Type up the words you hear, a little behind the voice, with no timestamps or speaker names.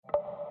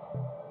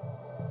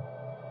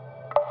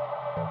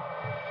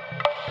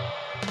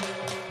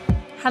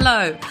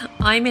Hello,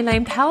 I'm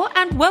Elaine Powell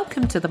and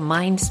welcome to the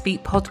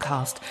MindSpeak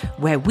podcast,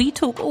 where we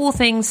talk all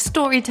things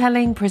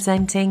storytelling,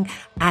 presenting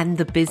and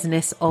the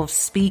business of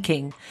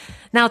speaking.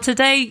 Now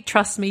today,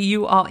 trust me,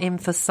 you are in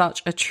for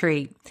such a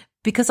treat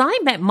because I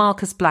met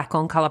Marcus Black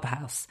on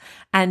Clubhouse,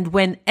 and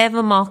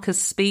whenever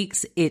Marcus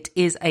speaks, it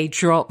is a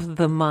drop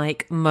the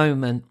mic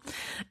moment.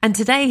 And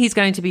today he's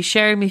going to be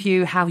sharing with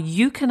you how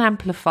you can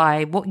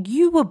amplify what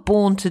you were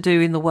born to do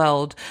in the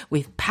world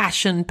with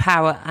passion,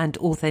 power and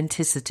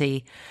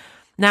authenticity.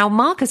 Now,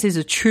 Marcus is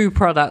a true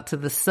product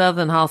of the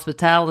Southern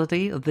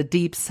hospitality of the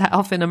Deep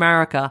South in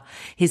America.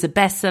 He's a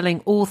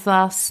best-selling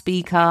author,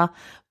 speaker,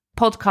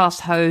 podcast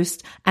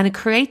host, and a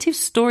creative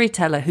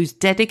storyteller who's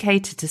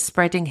dedicated to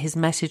spreading his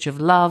message of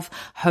love,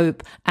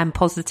 hope, and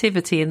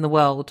positivity in the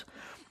world.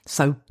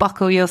 So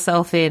buckle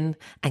yourself in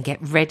and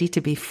get ready to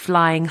be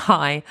flying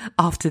high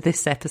after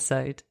this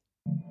episode.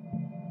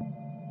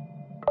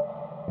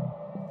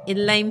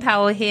 Elaine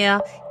Powell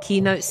here,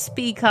 keynote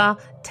speaker,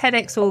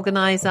 TEDx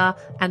organizer,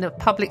 and a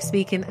public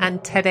speaking and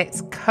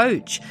TEDx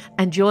coach.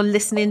 And you're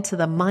listening to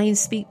the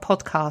MindSpeak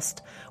podcast,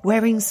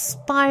 where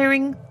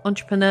inspiring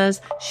entrepreneurs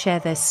share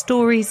their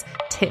stories,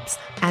 tips,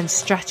 and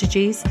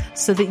strategies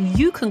so that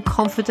you can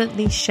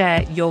confidently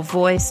share your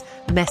voice,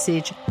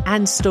 message,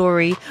 and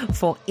story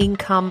for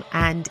income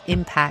and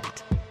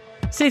impact.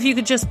 So if you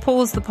could just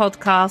pause the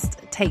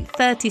podcast, take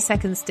 30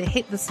 seconds to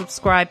hit the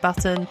subscribe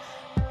button,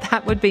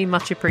 that would be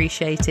much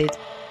appreciated.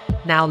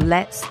 Now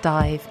let's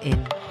dive in.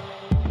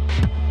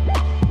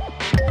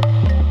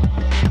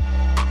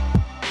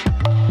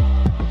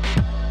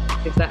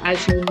 Is that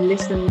as you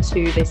listen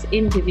to this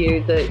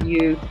interview that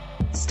you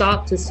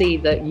start to see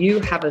that you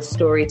have a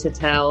story to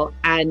tell.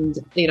 And,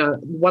 you know,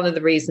 one of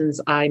the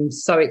reasons I'm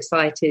so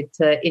excited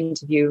to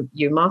interview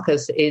you,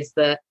 Marcus, is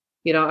that,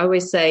 you know, I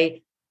always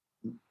say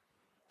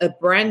a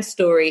brand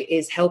story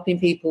is helping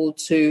people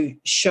to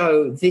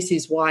show this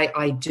is why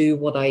I do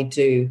what I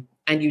do.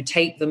 And you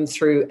take them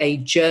through a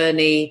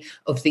journey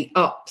of the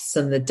ups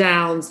and the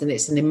downs, and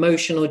it's an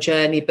emotional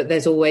journey, but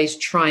there's always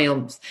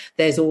triumph.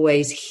 There's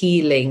always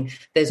healing.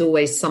 There's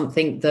always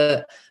something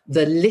that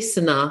the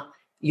listener,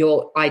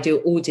 your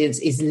ideal audience,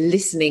 is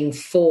listening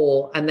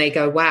for. And they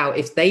go, wow,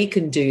 if they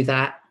can do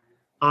that,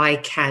 I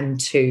can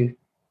too.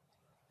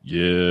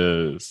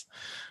 Yes.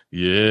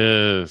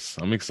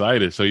 I'm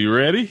excited. So you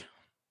ready?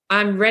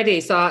 I'm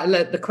ready. So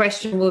look, the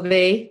question will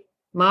be,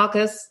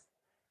 Marcus,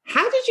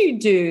 how did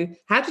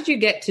you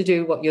get to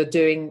do what you're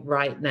doing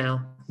right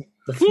now?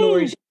 The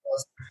floor is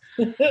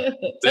yours.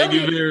 Thank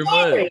you very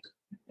much.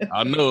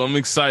 I know, I'm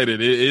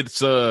excited. It's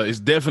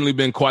definitely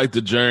been quite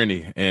the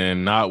journey,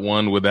 and not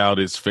one without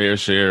its fair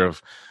share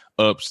of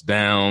ups,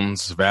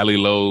 downs, valley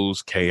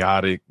lows,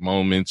 chaotic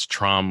moments,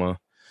 trauma.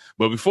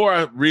 But before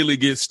I really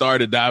get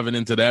started diving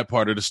into that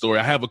part of the story,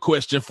 I have a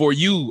question for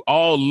you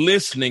all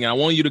listening. I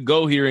want you to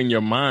go here in your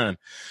mind.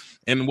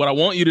 And what I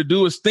want you to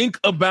do is think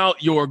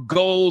about your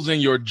goals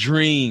and your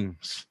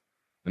dreams.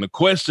 And the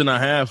question I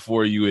have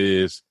for you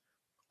is,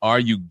 are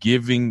you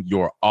giving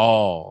your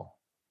all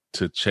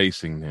to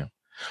chasing them?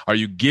 Are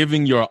you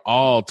giving your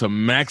all to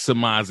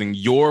maximizing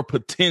your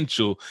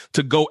potential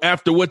to go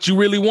after what you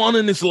really want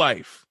in this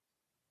life?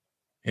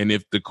 And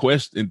if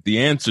the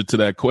answer to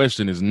that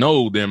question is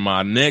no, then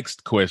my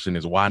next question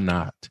is, why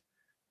not?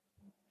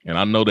 And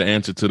I know the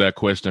answer to that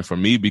question for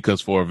me,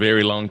 because for a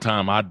very long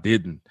time, I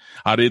didn't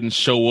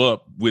show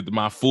up with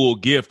my full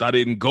gift. I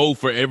didn't go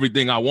for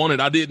everything I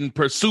wanted. I didn't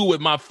pursue with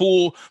my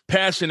full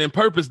passion and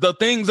purpose the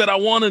things that I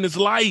want in this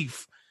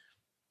life.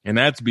 And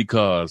that's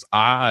because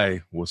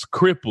I was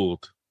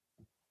crippled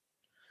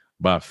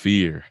by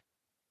fear.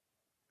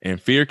 And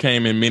fear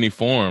came in many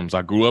forms.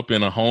 I grew up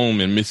in a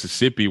home in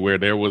Mississippi where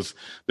there was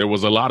a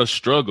lot of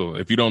struggle.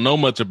 If you don't know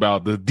much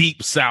about the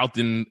Deep South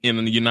in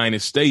the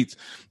United States,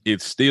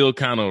 it's still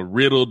kind of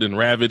riddled and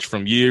ravaged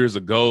from years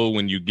ago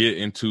when you get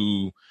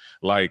into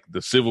like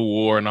the Civil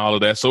War and all of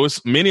that. So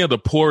it's many of the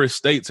poorest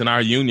states in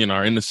our union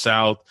are in the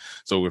South.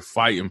 So we're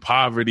fighting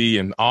poverty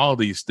and all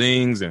these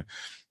things. And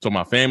so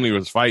my family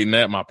was fighting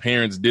that. My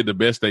parents did the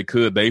best they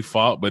could. They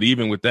fought. But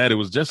even with that, it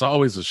was just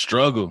always a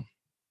struggle.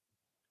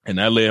 And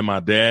that led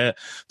my dad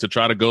to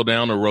try to go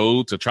down the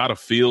road to try to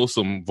fill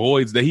some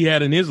voids that he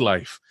had in his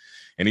life.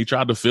 And he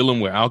tried to fill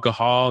them with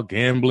alcohol,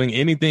 gambling,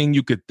 anything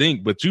you could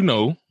think. But you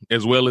know,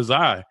 as well as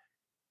I,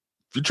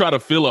 if you try to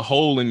fill a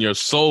hole in your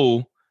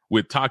soul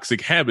with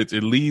toxic habits,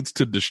 it leads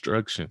to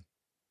destruction.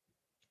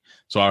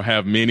 So I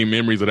have many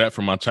memories of that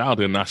from my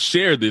childhood. And I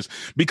share this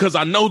because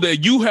I know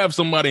that you have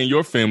somebody in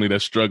your family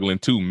that's struggling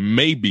too.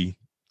 Maybe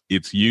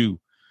it's you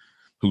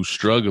who's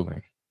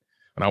struggling.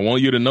 And I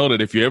want you to know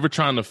that if you're ever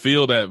trying to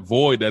fill that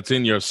void that's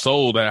in your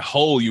soul, that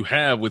hole you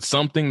have with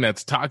something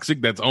that's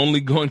toxic, that's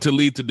only going to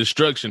lead to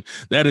destruction,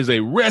 that is a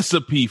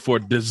recipe for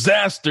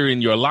disaster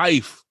in your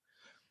life.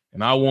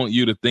 And I want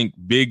you to think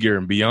bigger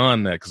and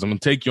beyond that, because I'm going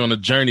to take you on a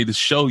journey to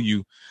show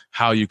you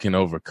how you can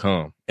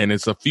overcome. And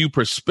it's a few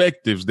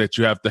perspectives that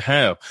you have to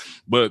have.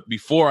 But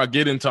before I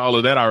get into all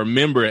of that, I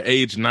remember at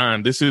age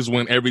 9, this is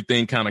when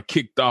everything kind of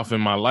kicked off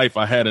in my life.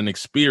 I had an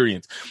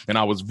experience and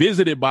I was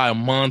visited by a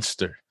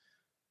monster.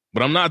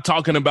 But I'm not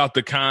talking about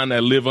the kind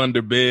that live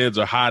under beds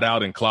or hide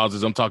out in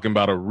closets. I'm talking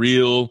about a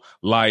real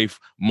life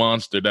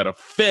monster that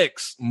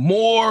affects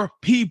more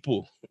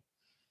people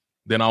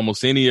than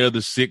almost any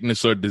other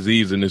sickness or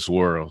disease in this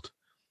world.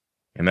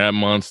 And that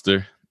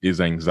monster is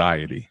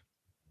anxiety.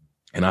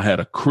 And I had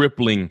a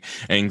crippling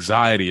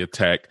anxiety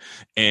attack,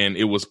 and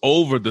it was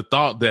over the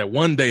thought that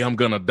one day I'm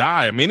going to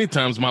die. Many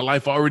times my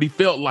life already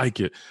felt like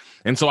it.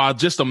 And so I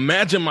just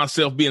imagine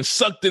myself being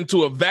sucked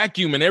into a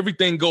vacuum and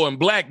everything going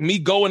black, me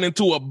going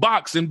into a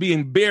box and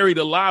being buried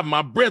alive.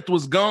 My breath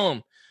was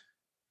gone.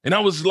 And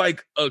that was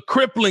like a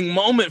crippling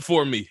moment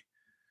for me.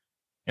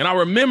 And I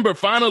remember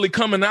finally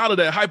coming out of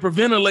that,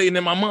 hyperventilating,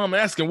 and my mom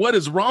asking, "What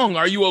is wrong?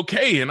 Are you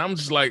okay?" And I'm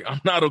just like,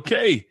 "I'm not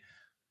okay."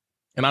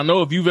 And I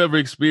know if you've ever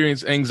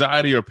experienced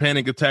anxiety or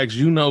panic attacks,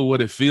 you know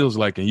what it feels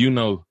like, and you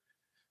know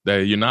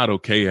that you're not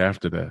okay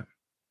after that.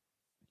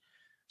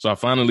 So I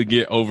finally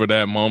get over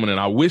that moment, and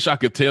I wish I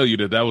could tell you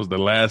that that was the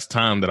last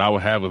time that I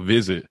would have a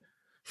visit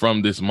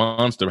from this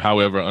monster.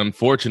 However,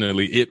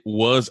 unfortunately, it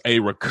was a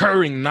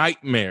recurring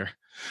nightmare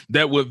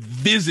that would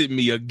visit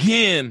me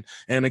again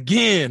and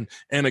again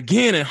and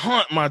again and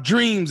haunt my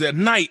dreams at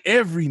night.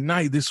 Every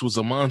night, this was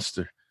a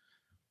monster.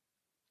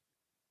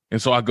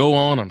 And so I go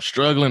on, I'm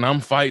struggling, I'm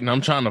fighting, I'm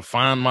trying to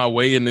find my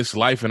way in this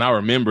life. And I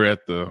remember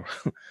at the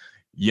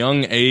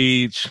young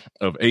age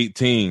of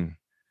 18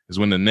 is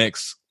when the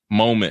next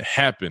moment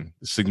happened,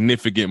 a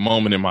significant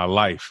moment in my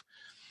life.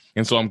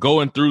 And so I'm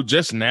going through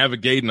just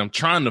navigating. I'm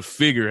trying to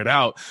figure it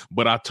out.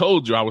 But I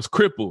told you I was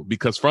crippled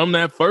because from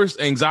that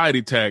first anxiety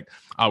attack,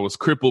 I was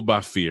crippled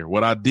by fear.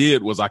 What I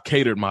did was I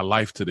catered my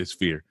life to this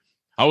fear.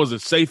 I was the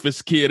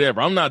safest kid ever.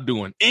 I'm not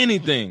doing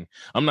anything.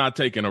 I'm not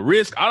taking a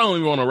risk. I don't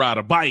even want to ride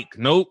a bike.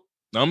 Nope.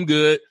 I'm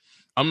good.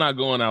 I'm not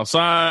going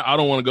outside. I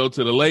don't want to go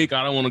to the lake.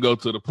 I don't want to go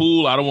to the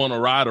pool. I don't want to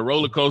ride a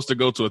roller coaster,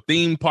 go to a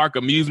theme park,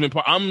 amusement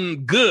park.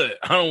 I'm good.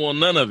 I don't want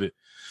none of it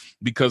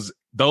because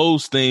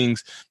those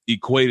things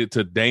equated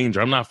to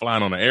danger. I'm not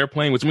flying on an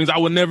airplane, which means I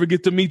would never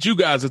get to meet you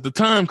guys at the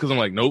time because I'm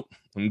like, nope,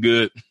 I'm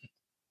good.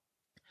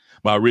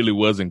 But I really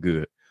wasn't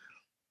good.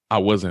 I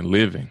wasn't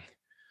living.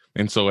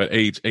 And so at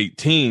age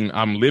 18,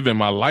 I'm living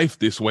my life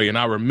this way. And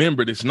I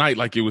remember this night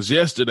like it was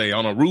yesterday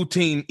on a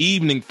routine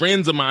evening.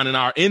 Friends of mine and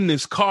I are in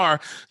this car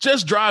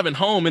just driving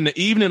home in the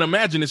evening.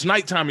 Imagine it's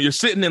nighttime and you're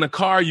sitting in a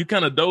car, you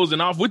kind of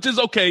dozing off, which is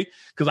okay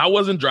because I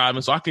wasn't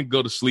driving, so I can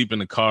go to sleep in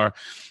the car.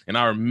 And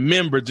I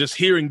remember just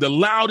hearing the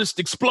loudest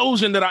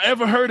explosion that I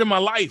ever heard in my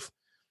life.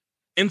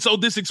 And so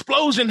this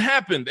explosion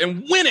happened.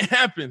 And when it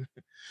happened,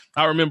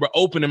 I remember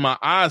opening my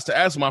eyes to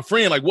ask my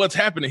friend, like, what's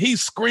happening?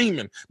 He's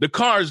screaming. The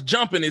car's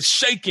jumping. It's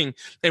shaking.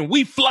 And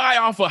we fly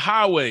off a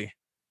highway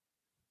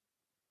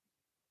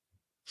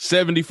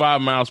 75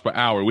 miles per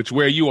hour, which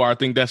where you are, I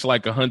think that's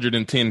like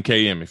 110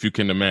 km, if you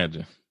can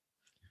imagine.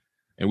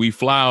 And we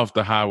fly off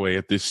the highway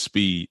at this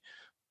speed,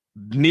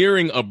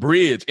 nearing a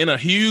bridge in a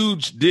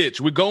huge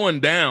ditch. We're going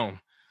down.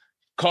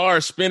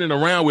 Cars spinning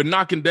around, we're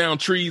knocking down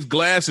trees,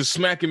 glass is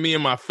smacking me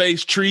in my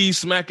face, trees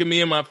smacking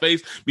me in my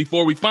face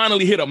before we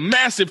finally hit a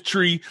massive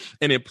tree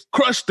and it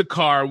crushed the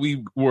car.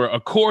 We were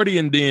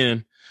accordioned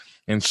in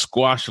and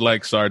squashed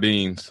like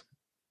sardines.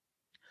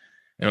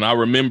 And I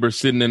remember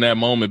sitting in that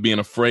moment being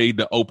afraid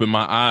to open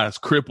my eyes,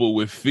 crippled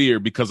with fear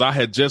because I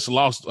had just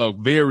lost a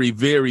very,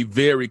 very,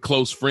 very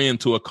close friend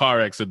to a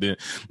car accident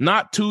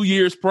not 2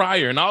 years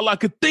prior. And all I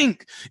could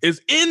think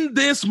is in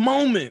this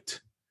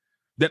moment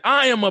that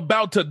I am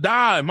about to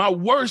die. My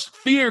worst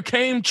fear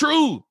came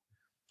true.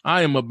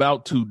 I am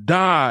about to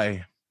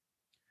die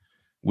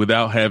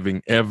without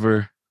having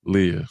ever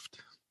lived.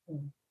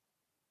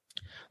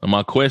 And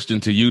my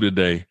question to you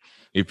today,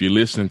 if you're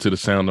listening to the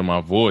sound of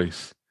my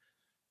voice,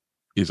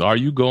 is are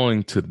you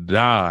going to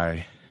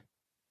die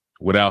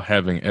without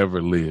having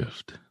ever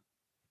lived?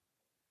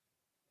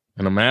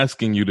 And I'm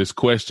asking you this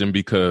question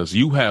because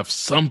you have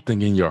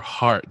something in your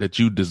heart that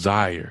you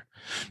desire.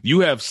 You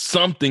have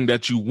something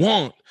that you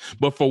want,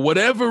 but for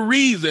whatever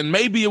reason,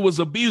 maybe it was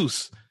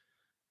abuse.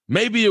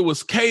 Maybe it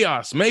was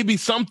chaos. Maybe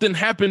something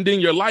happened in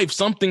your life,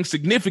 something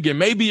significant.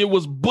 Maybe it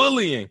was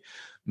bullying.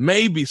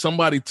 Maybe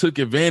somebody took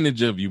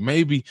advantage of you.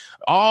 Maybe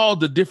all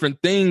the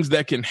different things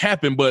that can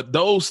happen, but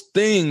those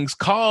things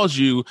cause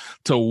you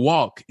to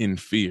walk in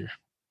fear.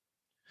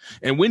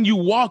 And when you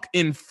walk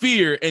in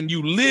fear and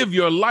you live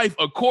your life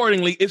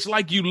accordingly, it's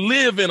like you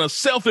live in a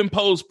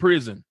self-imposed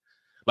prison.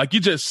 Like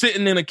you're just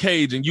sitting in a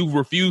cage and you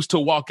refuse to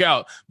walk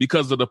out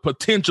because of the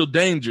potential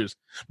dangers.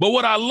 But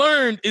what I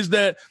learned is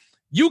that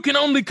you can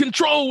only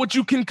control what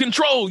you can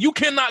control. You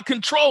cannot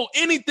control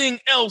anything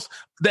else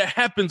that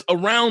happens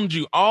around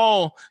you.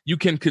 All you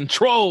can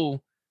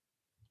control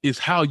is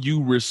how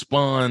you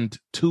respond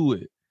to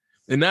it.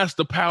 And that's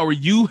the power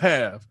you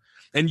have.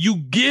 And you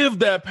give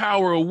that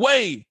power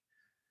away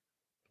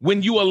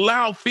when you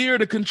allow fear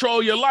to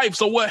control your life.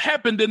 So what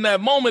happened in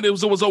that moment, it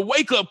was a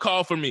wake-up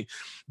call for me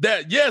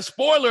that, yes,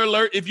 spoiler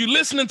alert, if you're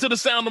listening to the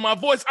sound of my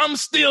voice, I'm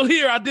still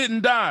here. I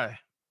didn't die.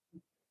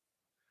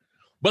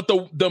 But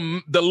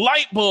the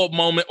light bulb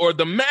moment or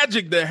the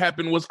magic that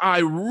happened was I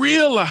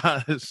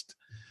realized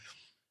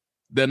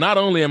that not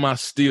only am I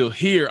still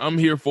here, I'm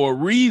here for a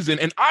reason.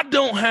 And I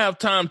don't have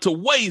time to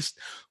waste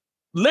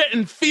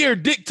letting fear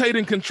dictate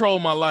and control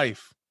my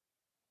life.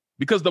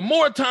 Because the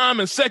more time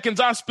and seconds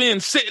I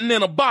spend sitting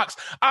in a box,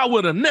 I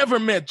would have never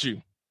met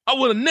you. I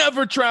would have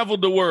never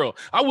traveled the world.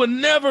 I would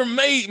never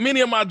made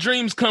many of my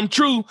dreams come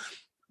true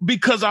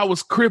because I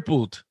was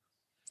crippled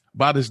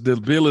by this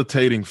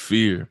debilitating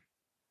fear.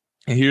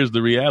 And here's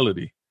the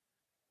reality.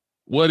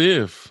 What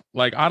if?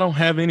 Like, I don't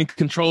have any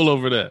control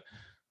over that.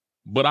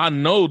 But I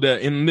know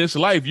that in this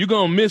life, you're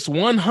going to miss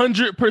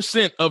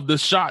 100% of the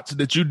shots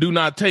that you do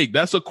not take.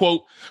 That's a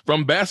quote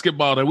from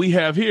basketball that we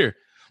have here.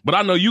 But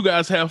I know you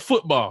guys have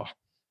football.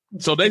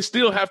 So they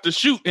still have to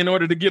shoot in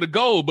order to get a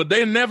goal, but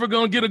they're never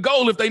going to get a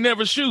goal if they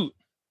never shoot.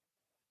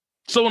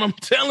 So what I'm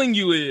telling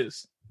you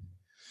is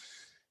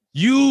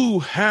you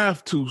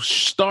have to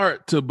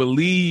start to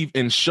believe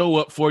and show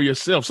up for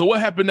yourself. So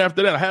what happened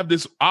after that? I have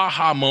this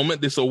aha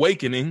moment, this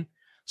awakening,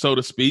 so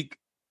to speak,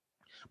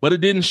 but it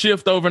didn't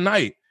shift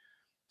overnight.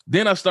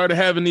 Then I started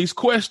having these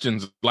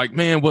questions like,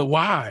 man, well,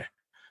 why?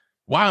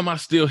 Why am I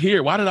still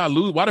here? Why did I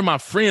lose? Why did my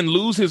friend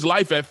lose his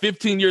life at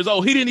 15 years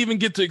old? He didn't even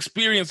get to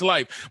experience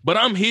life, but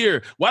I'm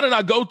here. Why did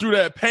I go through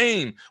that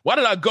pain? Why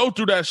did I go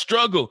through that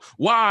struggle?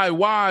 Why?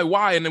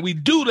 And then we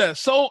do that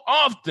so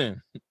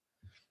often.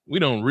 We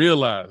don't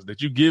realize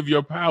that you give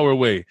your power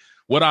away.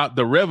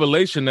 The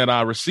revelation that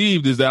I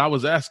received is that I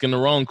was asking the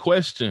wrong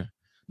question.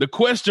 The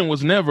question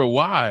was never,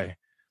 why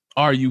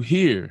are you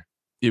here?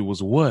 It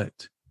was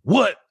what?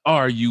 What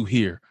are you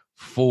here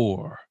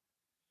for?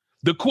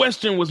 The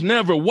question was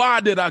never,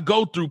 why did I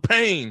go through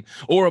pain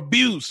or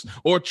abuse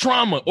or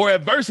trauma or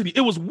adversity?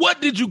 It was,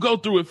 what did you go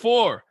through it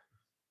for?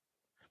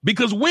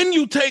 Because when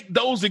you take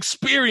those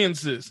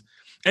experiences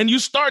and you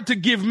start to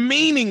give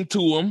meaning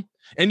to them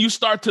and you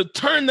start to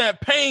turn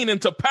that pain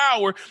into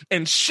power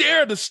and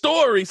share the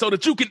story so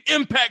that you can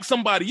impact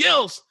somebody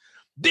else,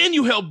 then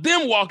you help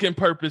them walk in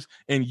purpose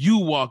and you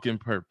walk in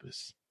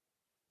purpose.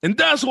 And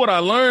that's what I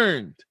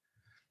learned.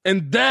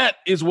 And that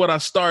is what I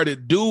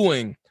started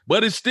doing.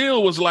 But it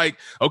still was like,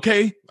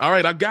 okay, all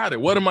right, I got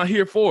it. What am I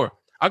here for?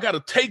 I got to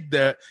take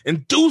that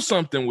and do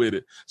something with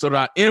it so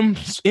that I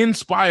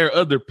inspire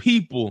other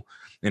people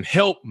and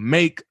help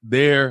make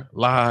their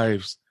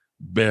lives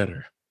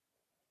better.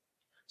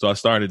 So I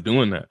started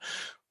doing that.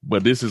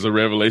 But this is a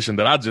revelation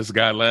that I just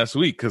got last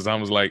week because I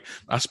was like,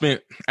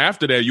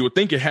 after that, you would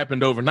think it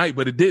happened overnight,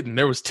 but it didn't.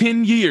 There was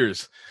 10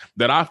 years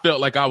that I felt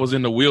like I was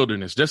in the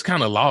wilderness, just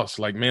kind of lost.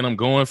 Like, man, I'm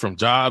going from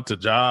job to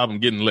job. I'm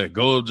getting let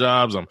go of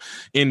jobs. I'm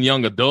in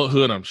young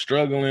adulthood. I'm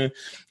struggling.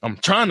 I'm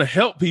trying to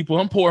help people.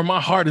 I'm pouring my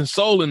heart and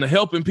soul into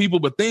helping people,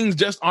 but things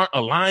just aren't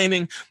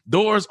aligning.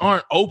 Doors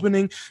aren't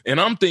opening.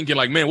 And I'm thinking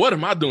like, man, what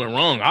am I doing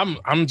wrong?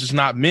 I'm just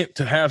not meant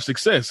to have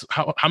success.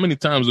 How many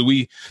times do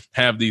we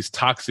have these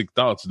toxic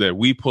thoughts that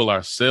we pull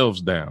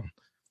ourselves down?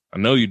 I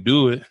know you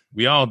do it.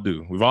 We all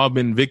do. We've all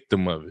been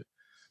victim of it.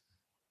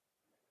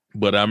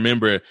 But I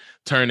remember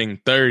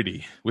turning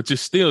 30, which is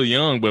still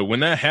young. But when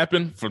that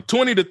happened, from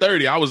 20 to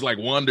 30, I was like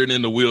wandering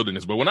in the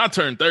wilderness. But when I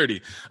turned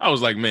 30, I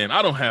was like, man,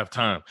 I don't have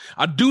time.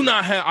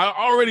 I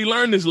already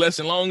learned this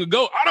lesson long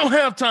ago. I don't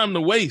have time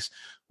to waste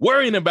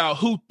worrying about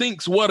who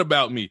thinks what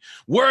about me,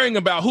 worrying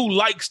about who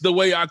likes the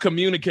way I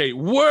communicate,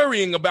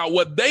 worrying about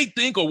what they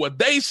think or what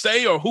they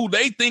say or who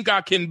they think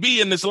I can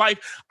be in this life.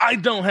 I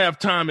don't have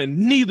time, and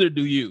neither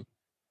do you.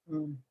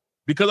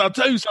 Because I'll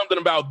tell you something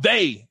about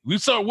they. We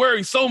start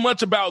worrying so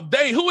much about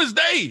they. Who is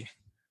they?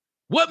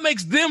 What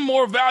makes them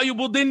more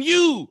valuable than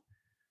you?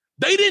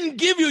 They didn't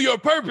give you your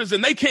purpose,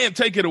 and they can't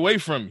take it away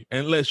from you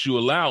unless you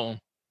allow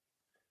them.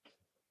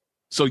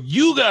 So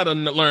you got to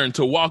learn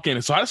to walk in.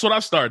 And so that's what I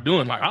started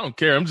doing. Like, I don't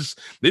care.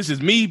 This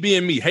is me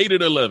being me, hate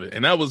it or love it.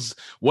 And that was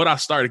what I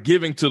started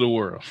giving to the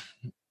world.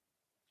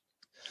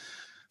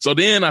 So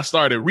then I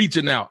started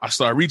reaching out. I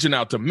started reaching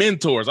out to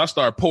mentors. I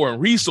started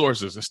pouring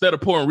resources. Instead of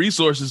pouring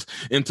resources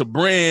into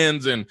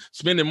brands and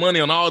spending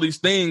money on all these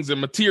things and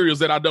materials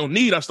that I don't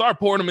need, I started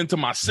pouring them into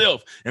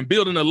myself and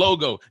building a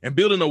logo and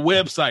building a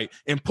website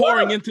and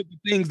pouring into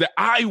the things that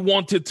I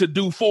wanted to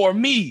do for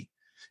me.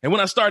 And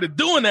when I started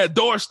doing that,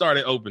 doors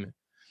started opening.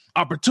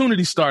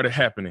 Opportunities started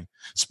happening.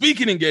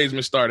 Speaking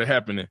engagements started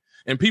happening.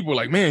 And people were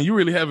like, man, you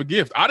really have a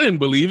gift. I didn't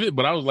believe it,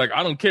 but I was like,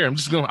 I don't care. I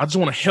just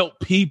want to help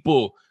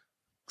people.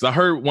 Because I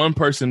heard one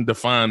person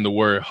define the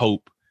word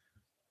hope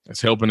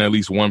as helping at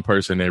least one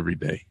person every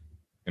day.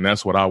 And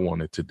that's what I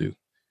wanted to do.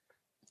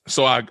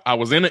 So I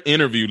was in an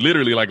interview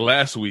literally like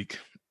last week.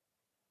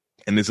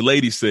 And this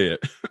lady said,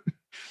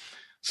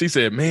 she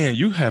said, man,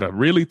 you had a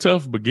really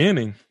tough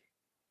beginning.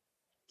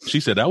 She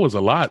said, that was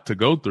a lot to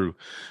go through.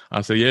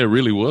 I said, yeah, it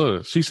really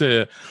was. She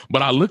said,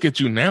 but I look at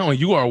you now and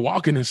you are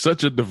walking in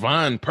such a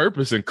divine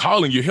purpose and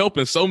calling. You're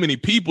helping so many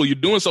people. You're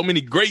doing so many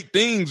great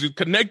things. You're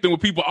connecting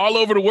with people all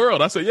over the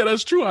world. I said, yeah,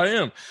 that's true. I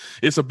am.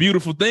 It's a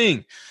beautiful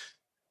thing.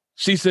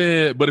 She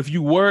said, but if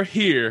you were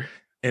here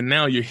and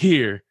now you're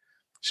here,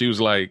 she was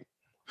like,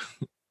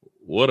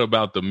 what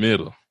about the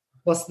middle?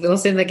 What's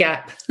in the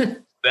gap?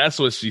 That's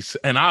what she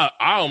said. And I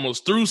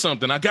almost threw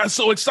something. I got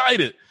so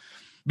excited.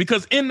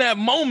 Because in that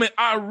moment,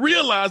 I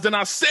realized, and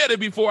I said it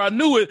before I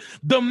knew it,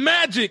 the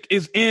magic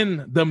is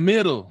in the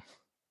middle.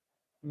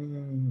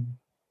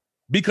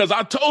 Because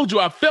I told you,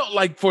 I felt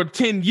like for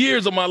 10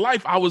 years of my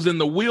life, I was in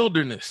the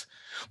wilderness.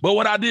 But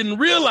what I didn't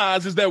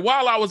realize is that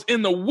while I was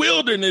in the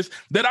wilderness,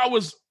 that I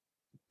was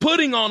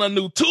putting on a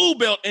new tool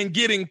belt and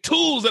getting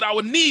tools that I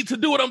would need to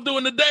do what I'm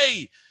doing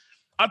today.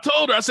 I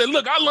told her, I said,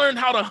 look, I learned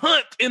how to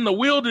hunt in the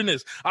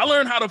wilderness. I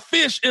learned how to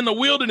fish in the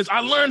wilderness. I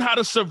learned how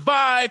to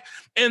survive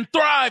and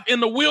thrive in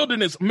the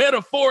wilderness.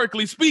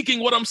 Metaphorically speaking,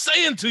 what I'm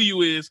saying to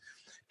you is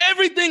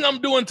everything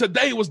I'm doing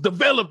today was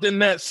developed in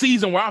that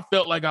season where I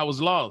felt like I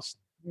was lost.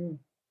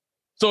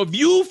 So if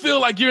you feel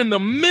like you're in the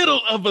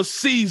middle of a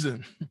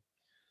season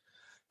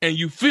and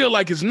you feel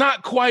like you're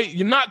not quite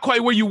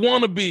where you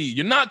want to be,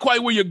 you're not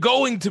quite where you're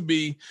going to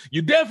be,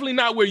 you're definitely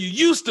not where you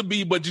used to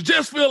be, but you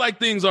just feel like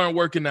things aren't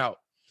working out.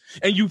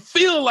 And you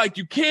feel like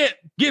you can't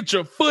get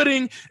your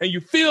footing and you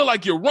feel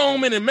like you're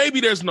roaming and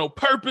maybe there's no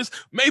purpose.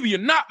 Maybe you're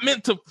not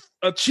meant to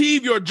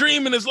achieve your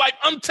dream in this life.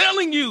 I'm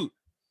telling you,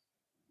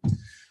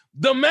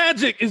 the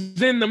magic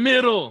is in the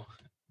middle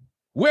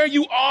where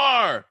you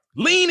are.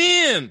 Lean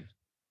in,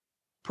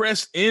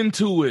 press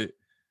into it,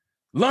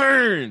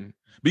 learn,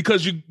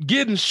 because you're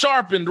getting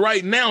sharpened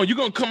right now. You're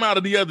going to come out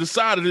of the other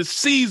side of this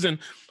season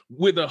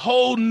with a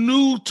whole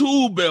new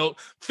tool belt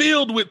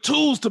filled with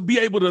tools to be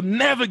able to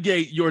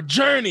navigate your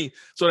journey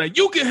so that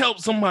you can help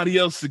somebody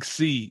else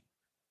succeed.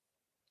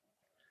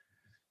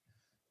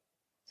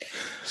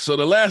 So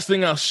the last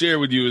thing I'll share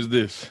with you is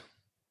this.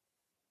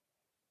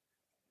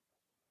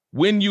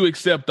 When you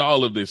accept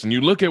all of this and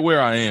you look at where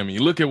I am, and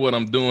you look at what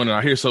I'm doing, and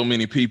I hear so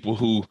many people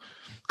who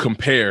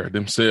compare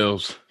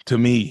themselves to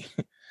me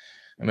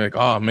and they're like,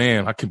 oh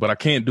man, I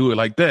can't do it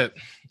like that.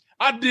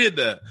 I did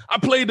that. I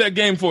played that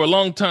game for a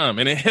long time,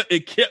 and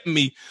it kept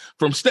me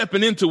from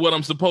stepping into what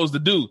I'm supposed to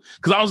do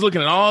because I was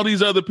looking at all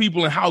these other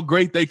people and how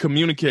great they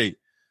communicate.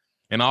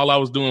 And all I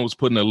was doing was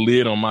putting a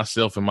lid on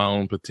myself and my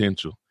own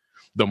potential.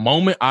 The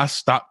moment I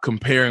stopped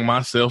comparing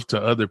myself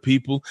to other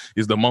people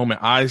is the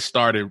moment I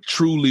started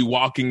truly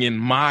walking in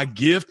my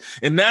gift.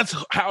 And that's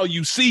how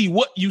you see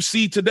what you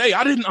see today.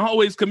 I didn't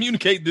always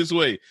communicate this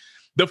way.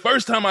 The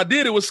first time I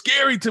did, it was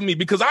scary to me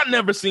because I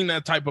never seen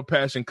that type of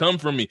passion come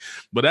from me.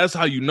 But that's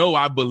how you know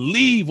I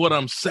believe what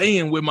I'm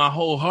saying with my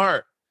whole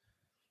heart.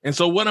 And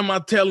so what am I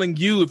telling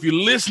you? If you're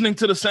listening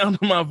to the sound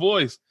of my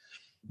voice,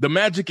 the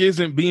magic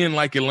isn't being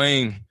like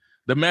Elaine.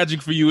 The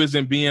magic for you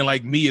isn't being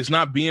like me. It's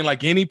not being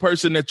like any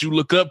person that you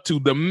look up to.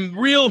 The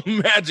real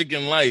magic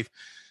in life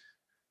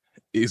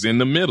is in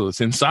the middle.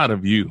 It's inside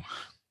of you.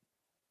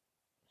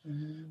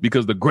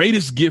 Because the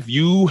greatest gift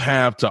you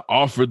have to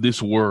offer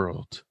this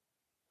world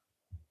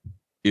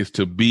is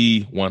to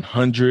be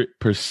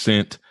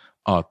 100%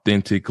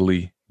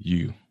 authentically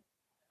you.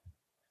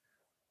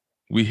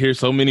 We hear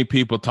so many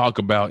people talk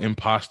about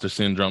imposter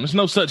syndrome. There's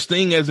no such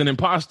thing as an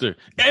imposter.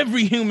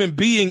 Every human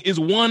being is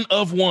one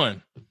of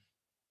one.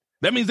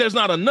 That means there's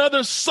not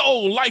another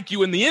soul like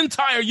you in the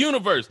entire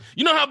universe.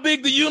 You know how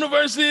big the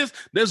universe is?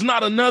 There's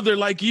not another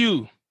like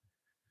you.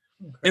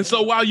 And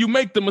so while you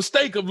make the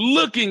mistake of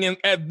looking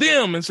at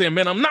them and saying,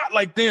 man, I'm not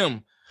like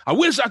them. I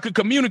wish I could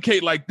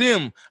communicate like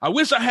them. I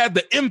wish I had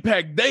the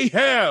impact they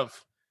have.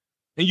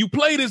 And you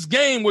play this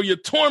game where you're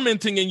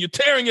tormenting and you're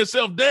tearing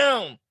yourself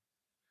down.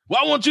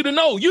 Well, I want you to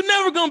know you're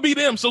never going to be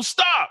them. So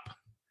stop.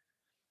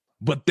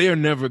 But they're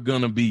never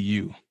going to be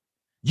you.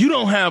 You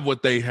don't have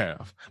what they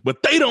have,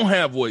 but they don't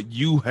have what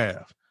you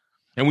have.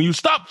 And when you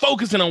stop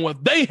focusing on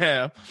what they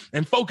have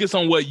and focus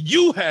on what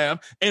you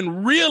have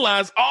and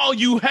realize all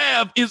you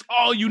have is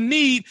all you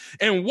need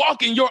and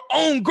walk in your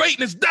own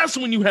greatness, that's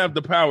when you have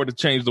the power to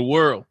change the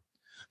world.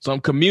 So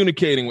I'm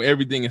communicating with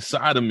everything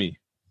inside of me.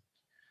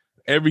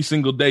 Every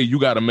single day, you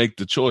got to make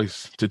the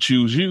choice to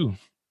choose you.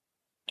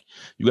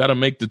 You got to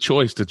make the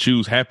choice to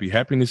choose happy.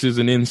 Happiness is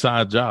an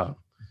inside job.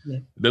 Yeah.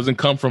 It doesn't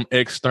come from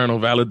external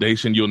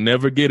validation. You'll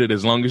never get it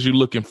as long as you're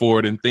looking for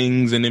it in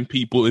things and in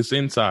people. It's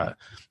inside.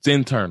 It's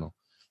internal.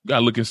 You got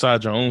to look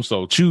inside your own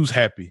soul. Choose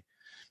happy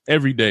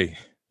every day.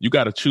 You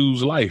got to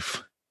choose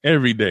life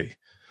every day.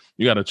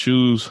 You got to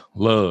choose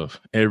love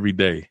every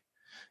day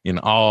in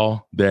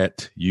all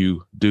that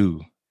you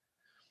do.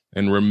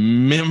 And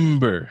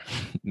remember,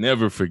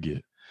 never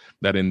forget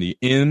that in the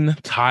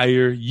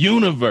entire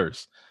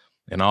universe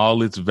and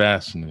all its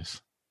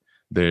vastness,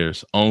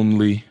 there's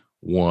only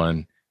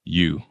one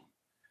you.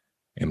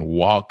 And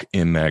walk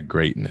in that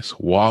greatness,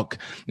 walk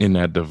in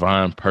that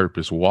divine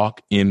purpose,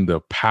 walk in the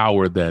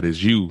power that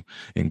is you,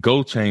 and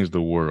go change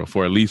the world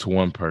for at least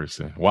one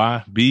person.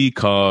 Why?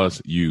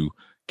 Because you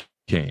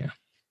can.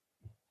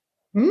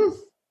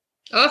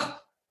 Oh,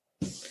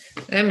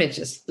 let me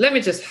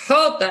just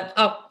hold that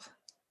up.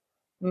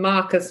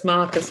 Marcus.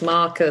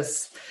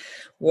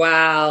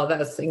 Wow,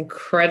 that's an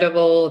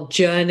incredible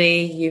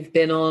journey you've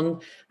been on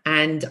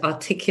and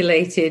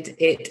articulated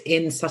it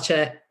in such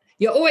a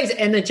You're always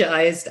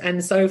energized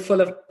and so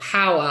full of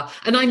power.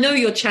 And I know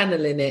you're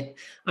channeling it.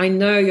 I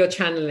know you're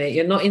channeling it.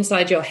 You're not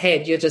inside your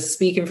head. You're just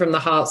speaking from the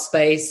heart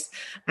space.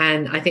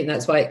 And I think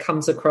that's why it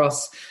comes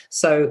across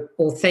so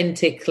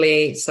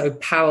authentically, so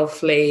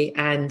powerfully,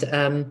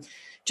 and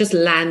just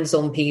lands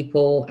on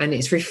people. And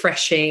it's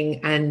refreshing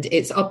and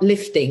it's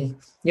uplifting.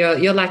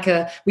 You're like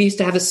we used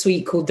to have a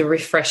sweet called the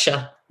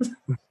Refresher.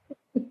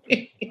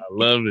 I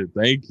love it.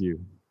 Thank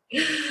you.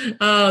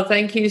 Oh,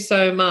 thank you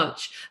so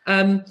much.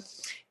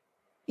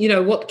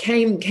 What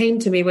came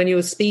to me when you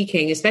were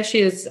speaking,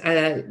 especially as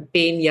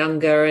being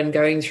younger and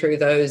going through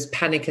those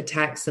panic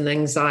attacks and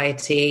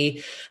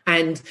anxiety,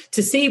 and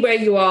to see where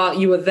you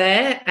were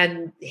there,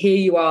 and here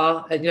you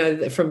are,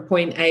 from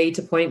point A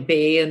to point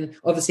B, and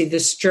obviously the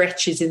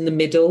stretch is in the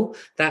middle.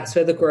 That's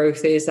where the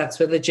growth is. That's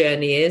where the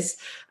journey is.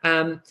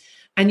 And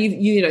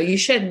you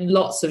shared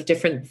lots of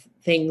different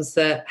things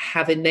that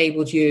have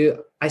enabled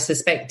you, I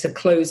suspect, to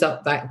close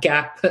up that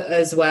gap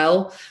as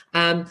well.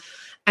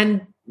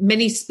 And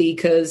many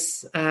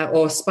speakers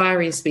or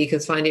aspiring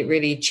speakers find it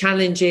really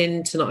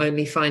challenging to not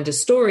only find a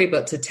story,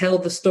 but to tell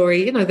the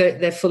story.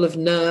 They're full of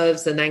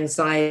nerves and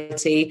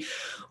anxiety.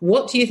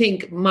 What do you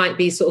think might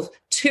be sort of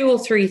 2 or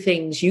 3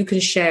 things you can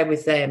share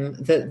with them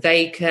that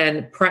they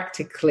can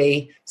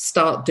practically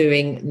start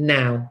doing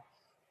now?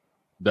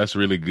 That's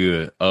really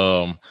good.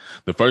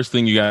 The first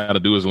thing you got to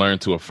do is learn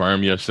to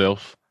affirm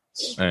yourself.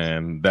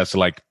 And that's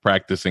like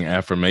practicing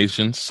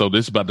affirmations. So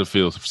this is about to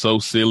feel so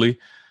silly.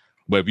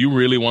 But if you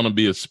really want to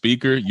be a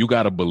speaker, you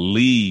got to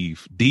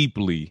believe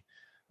deeply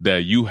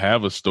that you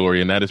have a story,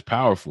 and that is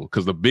powerful.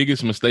 Because the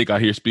biggest mistake I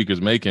hear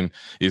speakers making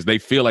is they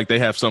feel like they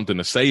have something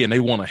to say and they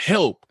want to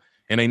help.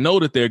 And they know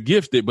that they're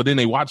gifted, but then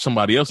they watch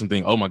somebody else and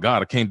think, oh, my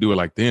God, I can't do it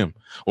like them,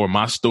 or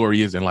my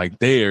story isn't like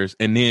theirs.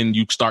 And then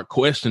you start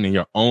questioning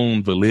your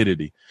own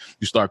validity.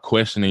 You start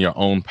questioning your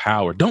own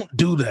power. Don't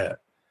do that.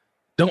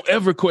 Don't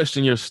ever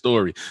question your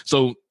story.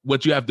 So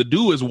what you have to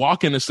do is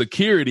walk in the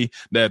security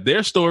that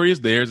their story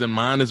is theirs and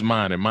mine is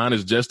mine, and mine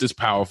is just as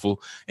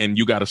powerful. And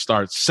you got to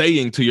start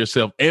saying to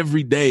yourself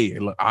every day,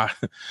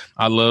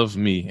 I love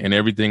me and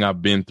everything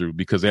I've been through,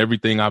 because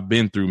everything I've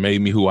been through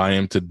made me who I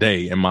am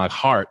today. And my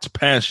heart's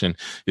passion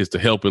is to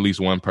help at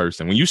least one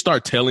person. When you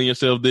start telling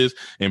yourself this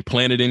and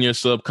plant it in your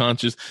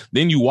subconscious,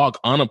 then you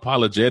walk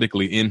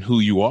unapologetically in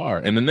who you are.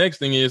 And the next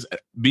thing is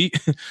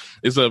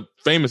it's a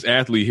famous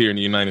athlete here in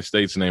the United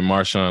States named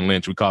Marshawn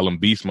Lynch. We call him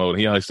Beast Mode.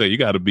 He always say, you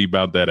got to be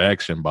about that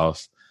action,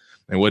 boss.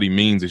 And what he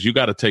means is you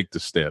got to take the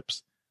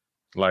steps.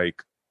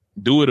 Like,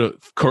 do it.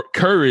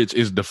 Courage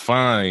is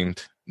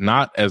defined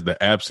not as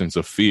the absence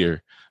of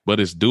fear, but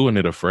it's doing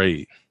it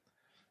afraid.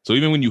 So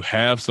even when you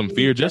have some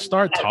fear, just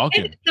start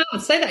talking. No,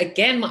 say that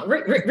again.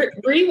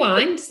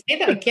 Rewind. Say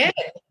that again.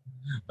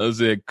 I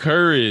said,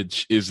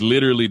 courage is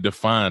literally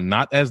defined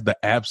not as the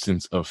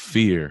absence of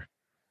fear,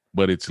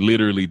 but it's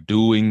literally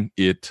doing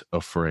it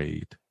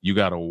afraid. You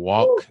got to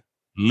walk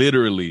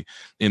literally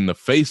in the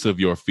face of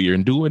your fear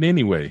and do it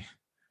anyway.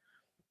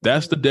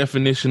 That's the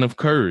definition of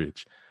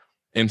courage.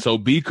 And so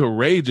be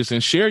courageous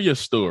and share your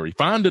story.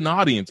 Find an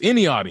audience,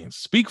 any audience.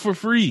 Speak for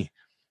free.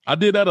 I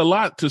did that a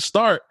lot to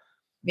start.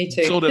 Me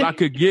too. So that I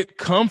could get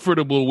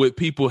comfortable with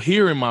people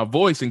hearing my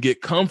voice and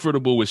get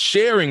comfortable with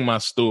sharing my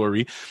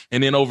story.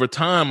 And then over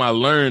time, I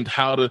learned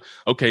how to,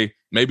 okay,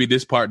 maybe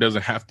this part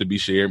doesn't have to be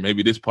shared.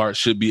 Maybe this part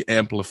should be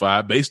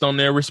amplified based on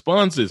their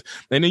responses.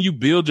 And then you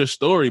build your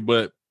story.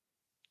 But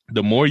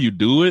the more you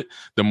do it,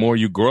 the more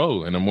you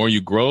grow. And the more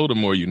you grow, the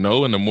more you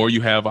know, and the more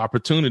you have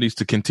opportunities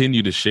to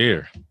continue to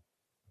share.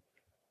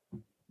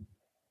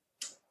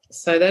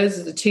 So those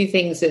are the 2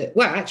 things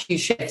actually you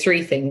shared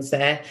 3 things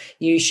there.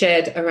 You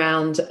shared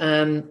around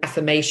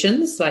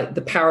affirmations, like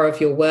the power of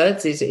your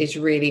words is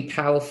really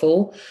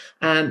powerful.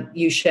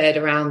 You shared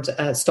around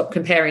stop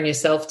comparing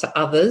yourself to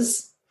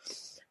others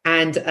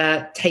and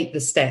take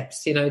the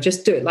steps,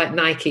 just do it like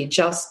Nike,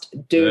 just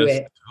do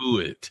it. Do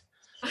it.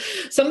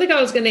 Something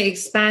I was going to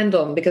expand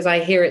on, because I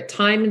hear it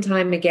time and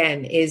time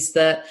again, is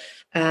that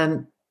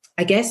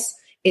I guess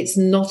it's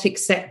not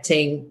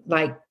accepting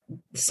like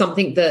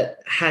something that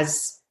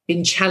has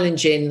been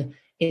challenging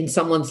in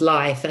someone's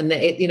life, and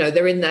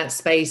they're in that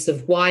space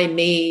of why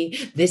me,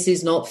 this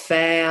is not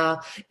fair,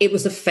 it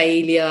was a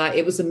failure,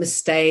 it was a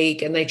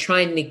mistake, and they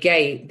try and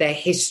negate their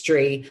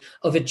history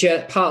of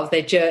part of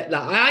their journey.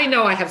 Like, I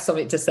know I have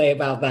something to say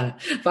about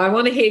that, but I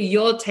want to hear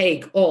your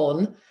take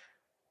on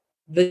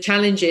the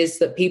challenges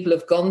that people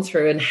have gone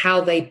through and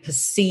how they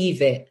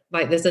perceive it.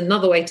 Like, there's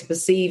another way to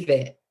perceive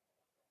it.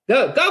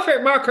 Go for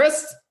it,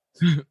 Marcus.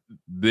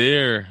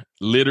 There,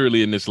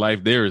 literally in this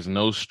life, there is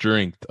no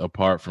strength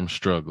apart from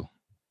struggle.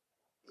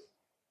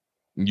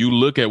 You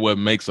look at what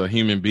makes a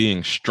human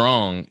being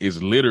strong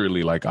is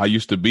literally, like, I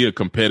used to be a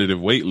competitive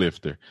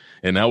weightlifter,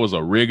 and that was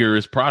a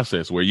rigorous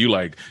process where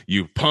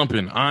you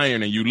pumping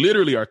iron and you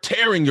literally are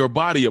tearing your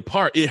body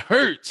apart. It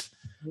hurts.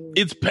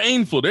 It's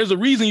painful. There's a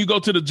reason you go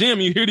to the gym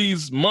and you hear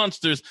these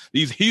monsters,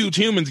 these huge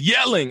humans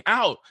yelling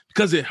out,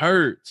 because it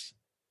hurts.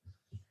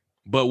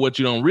 But what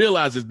you don't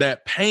realize is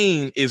that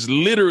pain is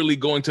literally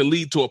going to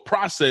lead to a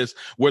process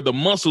where the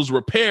muscles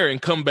repair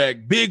and come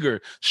back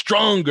bigger,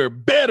 stronger,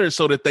 better,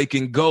 so that they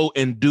can go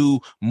and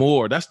do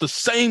more. That's the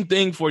same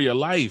thing for your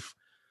life.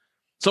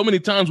 So many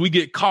times we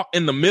get caught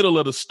in the middle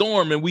of the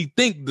storm and we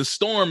think the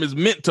storm is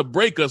meant to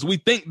break us. We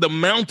think the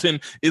mountain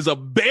is a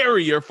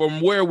barrier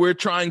from where we're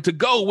trying to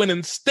go, when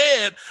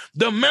instead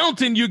the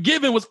mountain you're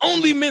given was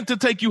only meant to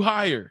take you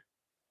higher.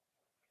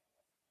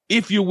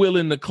 If you're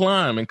willing to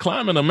climb, and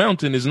climbing a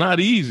mountain is not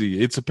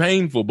easy. It's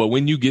painful. But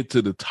when you get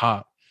to the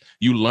top,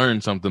 you learn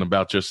something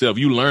about yourself.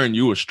 You learn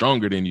you are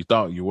stronger than you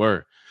thought you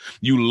were.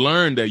 You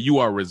learn that you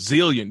are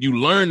resilient. You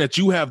learn that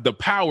you have the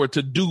power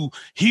to do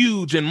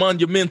huge and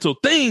monumental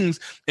things.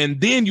 And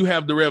then you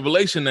have the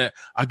revelation that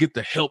I get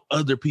to help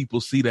other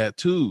people see that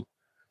too.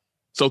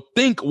 So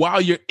think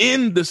while you're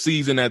in the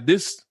season that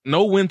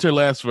no winter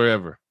lasts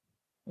forever.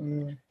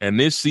 And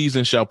this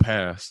season shall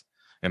pass.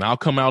 And I'll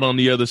come out on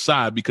the other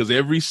side, because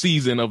every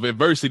season of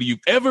adversity you've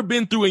ever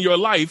been through in your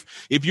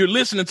life, if you're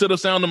listening to the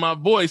sound of my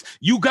voice,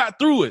 you got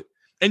through it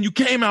and you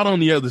came out on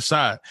the other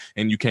side,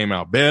 and you came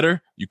out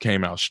better. You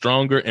came out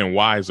stronger and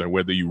wiser,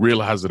 whether you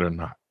realize it or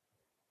not.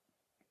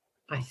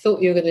 I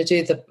thought you were going to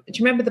do do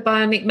you remember the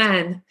Bionic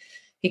Man?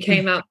 He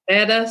came out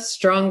better,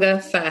 stronger,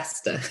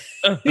 faster.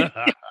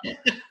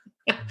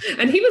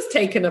 And he was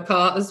taken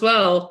apart as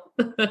well.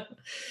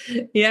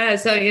 Yeah.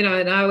 So,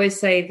 and I always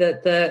say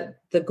that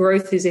the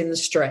growth is in the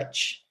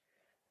stretch.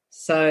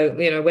 So,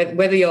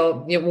 whether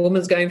your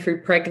woman's going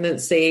through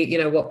pregnancy,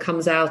 what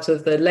comes out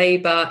of the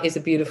labor is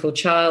a beautiful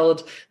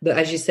child. But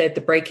as you said,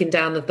 the breaking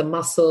down of the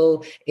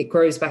muscle, it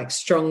grows back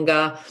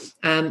stronger.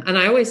 And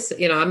I always,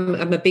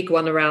 I'm a big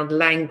one around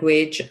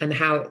language and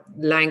how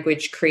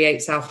language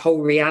creates our whole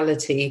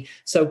reality.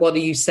 So what are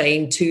you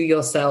saying to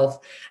yourself,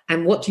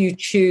 and what do you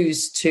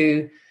choose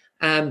to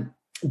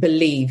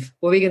believe?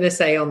 What are we going to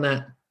say on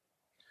that?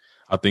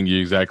 I think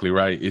you're exactly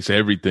right. It's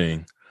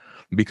everything.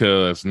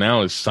 Because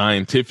now it's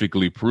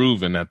scientifically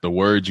proven that the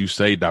words you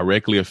say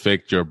directly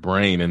affect your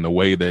brain and the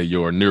way that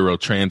your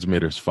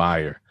neurotransmitters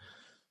fire.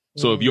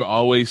 So if you're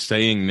always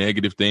saying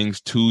negative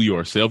things to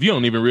yourself, you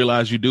don't even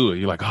realize you do it.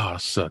 You're like, oh, I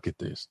suck at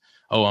this.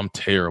 Oh, I'm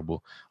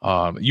terrible.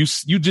 I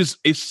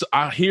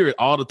hear it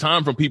all the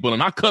time from people,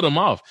 and I cut them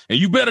off. And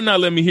you better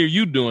not let me hear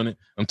you doing it.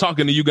 I'm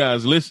talking to you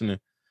guys listening,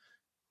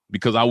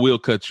 because I will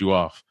cut you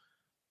off,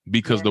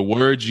 because the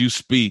words you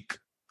speak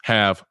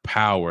have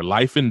power.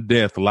 Life and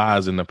death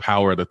lies in the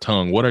power of the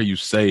tongue. What are you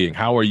saying?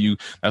 How are you?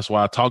 That's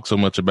why I talk so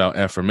much about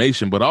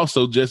affirmation, but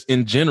also just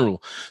in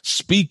general,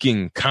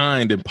 speaking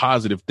kind and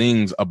positive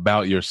things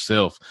about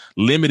yourself,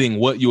 limiting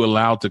what you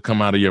allow to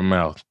come out of your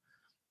mouth,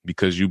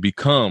 because you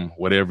become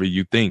whatever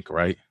you think,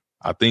 right?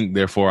 I think,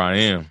 therefore I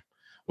am.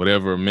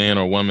 Whatever a man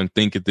or woman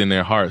thinketh in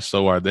their heart,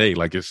 so are they.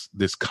 Like, it's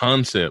this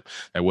concept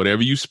that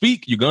whatever you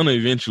speak, you're going to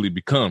eventually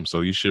become.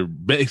 So you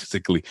should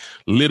basically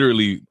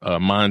literally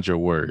mind your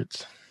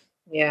words.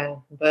 Yeah,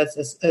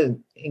 words are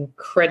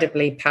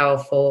incredibly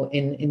powerful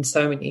in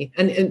so many,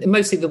 and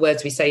mostly the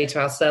words we say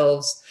to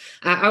ourselves.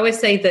 I always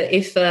say that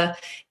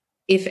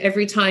if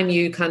every time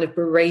you kind of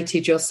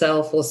berated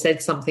yourself or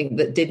said something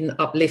that didn't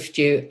uplift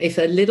you, if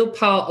a little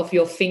part of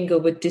your finger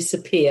would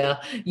disappear,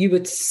 you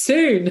would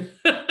soon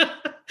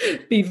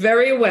be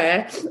very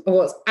aware of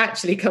what's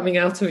actually coming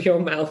out of your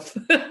mouth.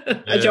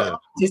 As your arm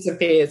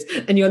disappears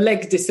and your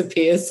leg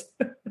disappears.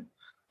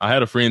 I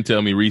had a friend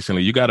tell me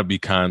recently, you got to be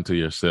kind to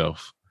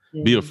yourself.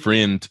 Be a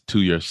friend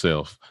to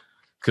yourself,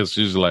 because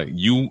she's like,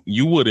 you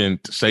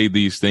wouldn't say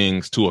these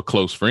things to a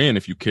close friend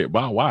if you care.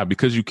 Why?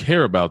 Because you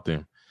care about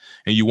them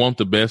and you want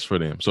the best for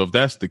them. So if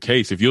that's the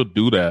case, if you'll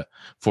do that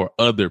for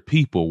other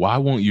people, why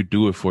won't you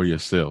do it for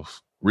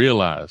yourself?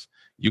 Realize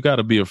you got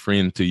to be a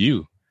friend to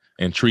you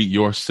and treat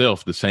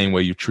yourself the same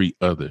way you treat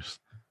others.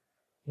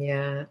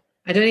 Yeah.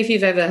 I don't know if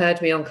you've ever heard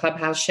me on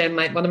Clubhouse share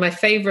one of my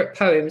favorite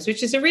poems,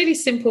 which is a really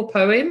simple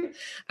poem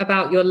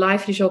about your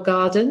life is your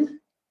garden.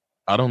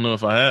 I don't know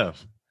if I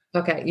have.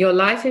 Okay. Your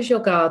life is your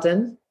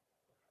garden.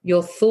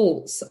 Your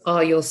thoughts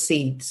are your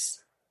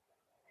seeds.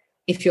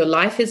 If your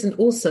life isn't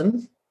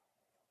awesome,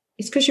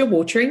 it's because you're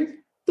watering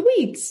the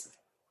weeds.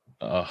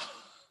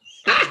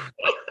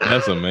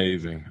 That's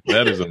amazing.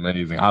 That is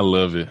amazing. I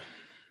love it.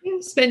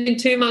 You're spending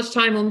too much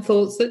time on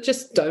thoughts that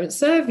just don't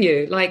serve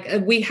you. Like,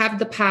 we have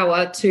the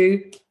power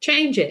to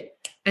change it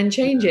and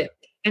change it.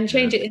 And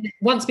change it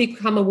once we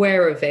become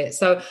aware of it.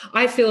 So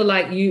I feel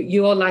like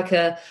you're like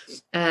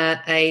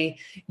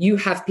you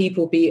have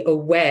people be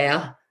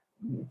aware,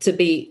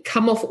 to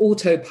come off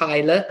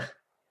autopilot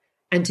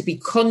and to be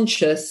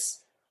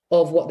conscious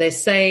of what they're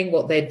saying,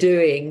 what they're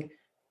doing,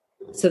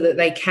 so that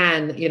they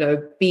can,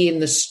 be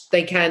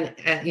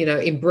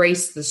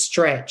embrace the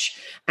stretch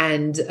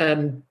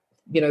and,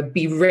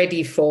 be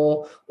ready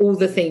for all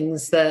the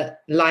things that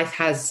life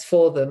has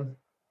for them.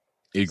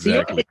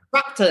 Exactly.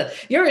 So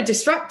you're a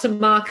disruptor,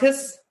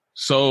 Marcus.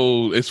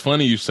 So it's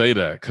funny you say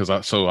that because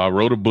I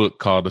wrote a book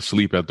called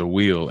Asleep at the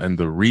Wheel. And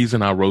the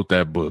reason I wrote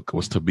that book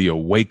was to be a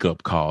wake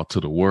up call to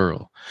the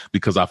world,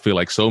 because I feel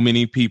like so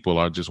many people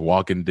are just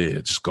walking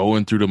dead, just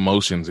going through the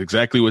motions.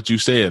 Exactly what you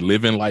said,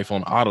 living life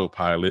on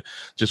autopilot,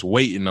 just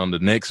waiting on the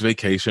next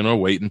vacation or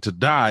waiting to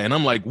die. And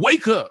I'm like,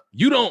 wake up.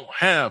 You don't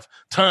have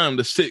time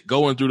to sit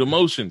going through the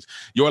motions.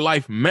 Your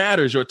life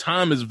matters. Your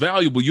time is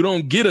valuable. You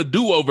don't get a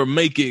do-over.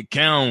 Make it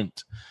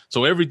count.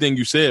 So everything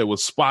you said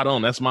was spot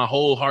on. That's my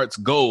whole heart's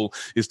goal,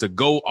 is to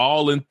go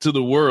all into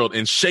the world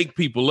and shake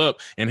people up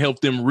and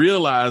help them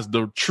realize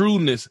the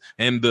trueness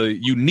and the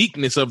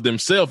uniqueness of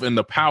themselves and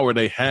the power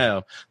they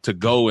have to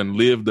go and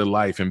live the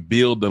life and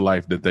build the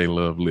life that they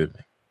love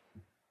living.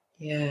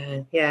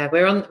 Yeah.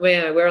 We're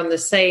on the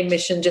same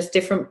mission, just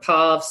different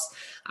paths.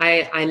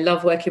 I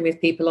love working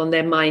with people on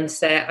their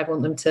mindset. I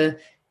want them to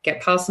get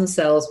past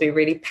themselves, be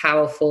really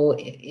powerful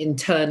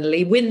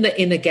internally, win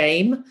the inner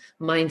game,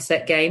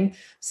 mindset game.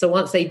 So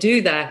once they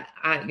do that,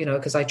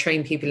 because I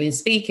train people in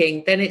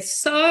speaking, then it's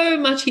so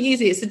much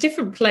easier. It's a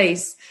different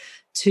place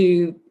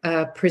to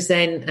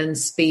present and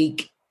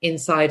speak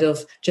inside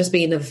of just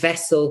being a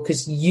vessel,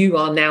 because you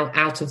are now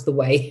out of the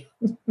way.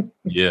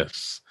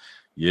 Yes.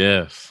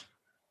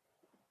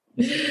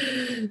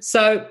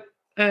 So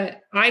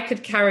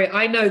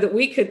I know that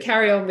we could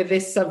carry on with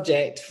this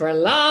subject for a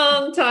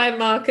long time,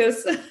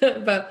 Marcus,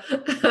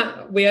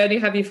 but we only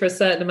have you for a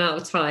certain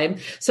amount of time.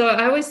 So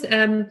I always,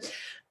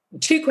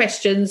 2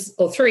 questions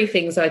or 3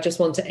 things I just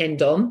want to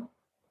end on.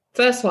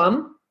 First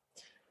one,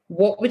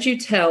 what would you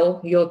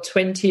tell your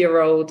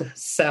 20-year-old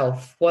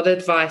self? What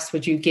advice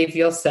would you give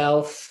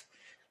yourself?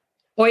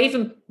 Or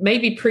even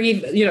maybe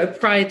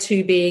prior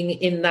to being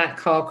in that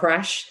car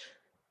crash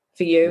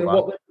for you,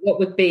 wow. What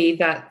would be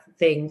that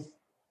thing?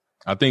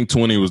 I think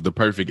 20 was the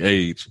perfect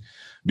age,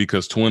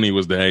 because 20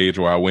 was the age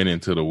where I went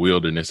into the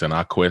wilderness and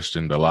I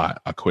questioned a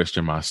lot. I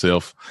questioned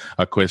myself.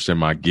 I questioned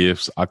my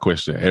gifts. I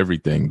questioned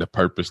everything, the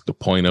purpose, the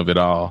point of it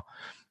all.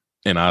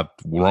 And I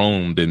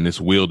roamed in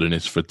this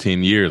wilderness for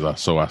 10 years.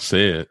 So I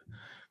said,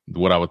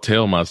 what I would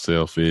tell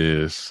myself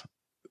is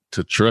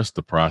to trust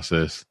the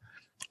process.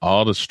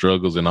 All the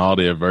struggles and all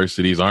the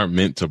adversities aren't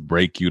meant to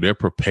break you. They're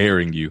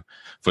preparing you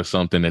for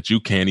something that you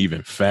can't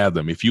even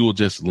fathom. If you will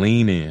just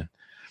lean in,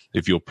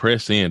 if you'll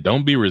press in,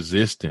 don't be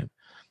resistant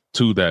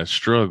to that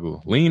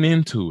struggle. Lean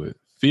into it,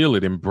 feel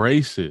it,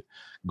 embrace it,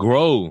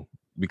 grow,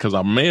 because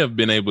I may have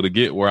been able to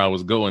get where I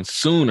was going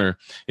sooner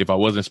if I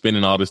wasn't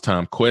spending all this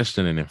time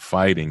questioning and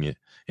fighting it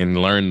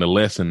and learn the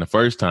lesson the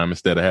first time,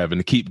 instead of having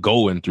to keep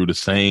going through the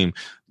same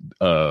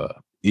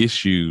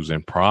issues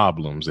and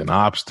problems and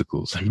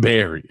obstacles and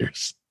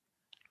barriers.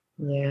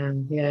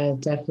 Yeah,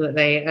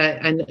 definitely.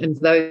 And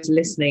for those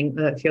listening,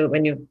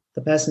 when you're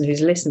the person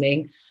who's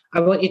listening, I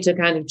want you to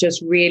kind of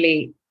just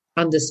really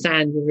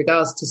understand, with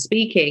regards to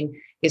speaking,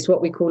 it's what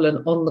we call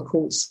an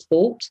on-the-court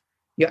sport.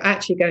 You're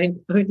actually going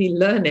to only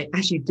learn it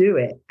as you do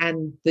it.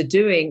 And the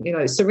doing,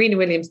 Serena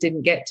Williams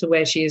didn't get to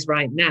where she is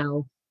right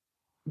now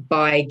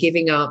by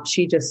giving up.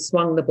 She just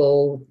swung the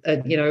ball,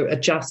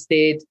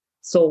 adjusted,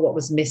 saw what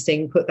was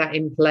missing, put that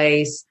in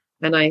place.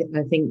 And I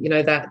think,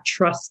 that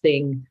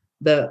trusting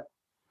that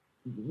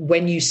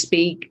when you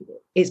speak,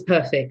 it's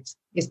perfect.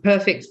 It's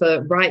perfect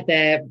for right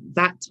there,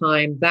 that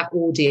time, that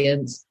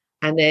audience.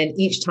 And then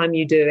each time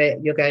you do it,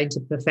 you're going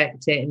to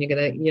perfect it, and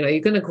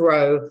you're going to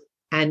grow.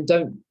 And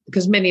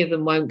because many of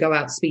them won't go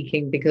out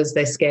speaking because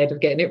they're scared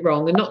of getting it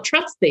wrong and not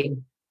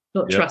trusting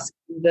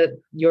that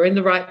you're in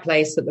the right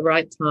place at the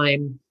right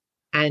time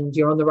and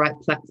you're on the right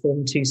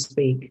platform to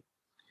speak.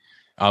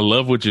 I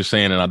love what you're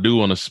saying. And I do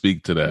want to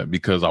speak to that,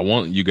 because I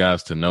want you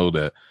guys to know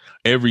that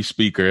every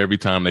speaker, every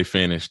time they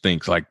finish,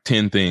 thinks like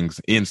 10 things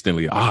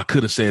instantly. I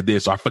could have said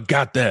this. Or I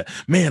forgot that.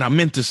 Man, I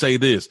meant to say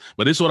this.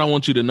 But this is what I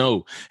want you to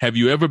know. Have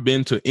you ever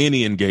been to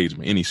any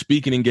engagement, any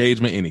speaking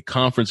engagement, any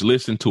conference,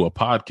 listened to a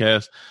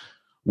podcast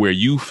where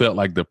you felt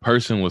like the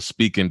person was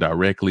speaking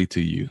directly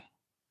to you?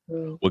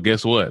 Well,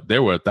 guess what?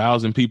 There were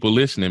 1,000 people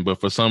listening,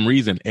 but for some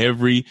reason,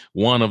 every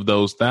one of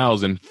those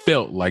 1,000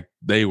 felt like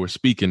they were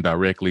speaking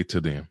directly to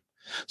them.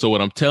 So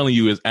what I'm telling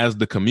you is, as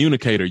the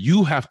communicator,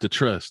 you have to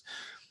trust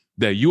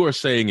that you are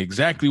saying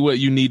exactly what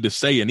you need to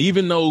say. And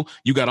even though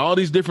you got all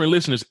these different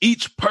listeners,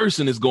 each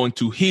person is going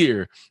to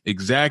hear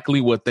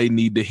exactly what they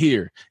need to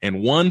hear.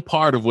 And one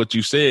part of what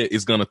you said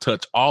is going to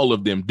touch all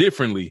of them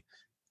differently,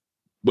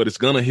 but it's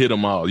going to hit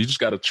them all. You just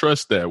got to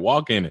trust that.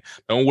 Walk in it.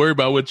 Don't worry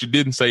about what you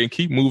didn't say and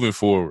keep moving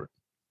forward.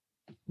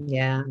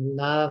 Yeah,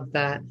 love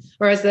that.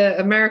 Whereas the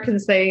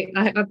Americans say,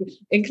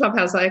 in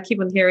Clubhouse, I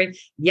keep on hearing,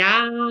 yes.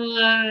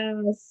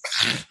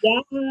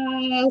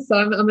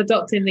 I'm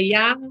adopting the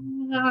yes.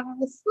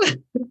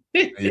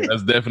 Yeah,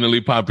 that's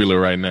definitely popular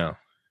right now.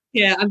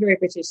 Yeah, I'm very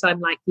British, so I'm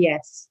like,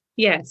 yes.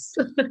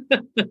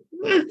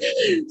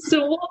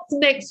 So what's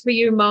next for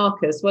you,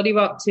 Marcus? What are you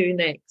up to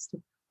next?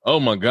 Oh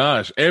my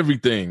gosh,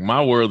 everything.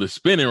 My world is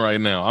spinning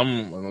right now.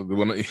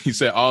 He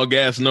said all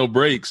gas, no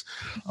brakes.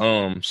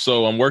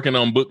 So I'm working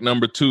on book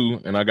number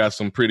 2, and I got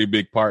some pretty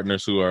big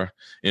partners who are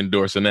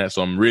endorsing that.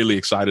 So I'm really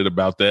excited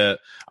about that.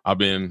 I've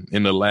been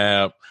in the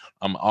lab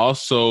I'm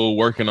also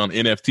working on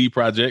NFT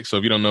projects. So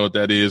if you don't know what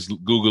that is,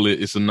 Google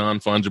it. It's a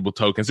non-fungible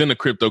token. It's in the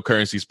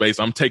cryptocurrency space.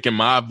 I'm taking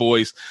my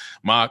voice,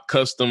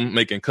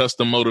 making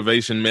custom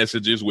motivation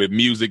messages with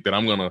music that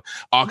I'm going to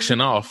auction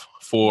off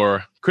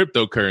for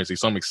cryptocurrency.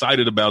 So I'm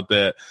excited about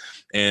that.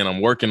 And I'm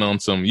working on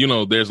some,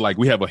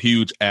 we have a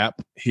huge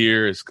app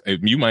here.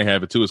 You might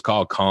have it too. It's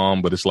called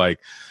Calm, but it's like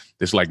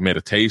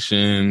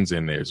meditations,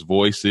 and there's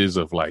voices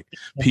of like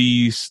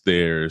peace.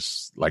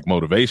 There's like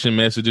motivation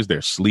messages.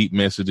 There's sleep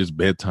messages,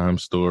 bedtime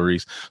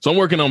stories. So I'm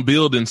working on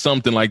building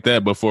something like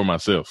that, but for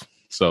myself,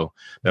 so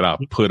that I'll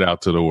put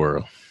out to the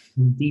world.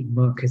 Deep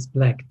Marcus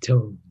Black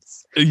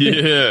tones.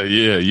 Yeah.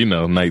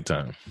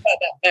 Nighttime.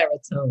 That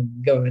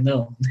baritone going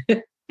on.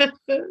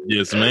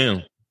 Yes,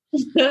 ma'am.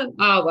 Oh,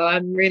 well,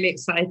 I'm really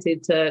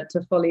excited to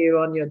follow you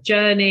on your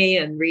journey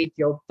and read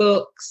your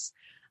books.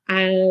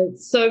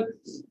 So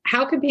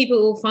how can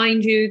people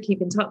find you,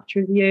 keep in touch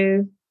with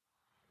you?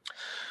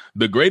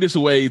 The greatest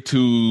way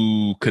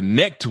to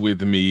connect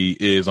with me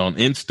is on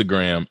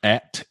Instagram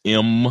at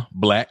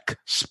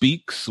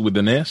mblackspeaks with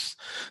an S.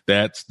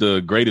 That's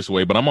the greatest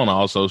way. But I'm on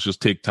all socials,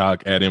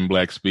 TikTok at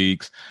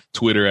mblackspeaks,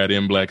 Twitter at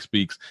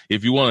mblackspeaks.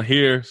 If you want to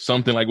hear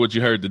something like what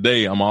you heard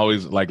today, I'm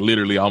always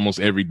literally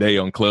almost every day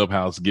on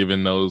Clubhouse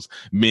giving those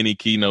mini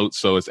keynotes.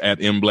 So it's at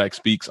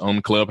mblackspeaks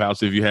on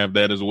Clubhouse if you have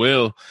that as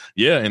well.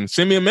 Yeah, and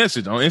send me a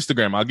message on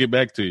Instagram. I'll get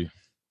back to you.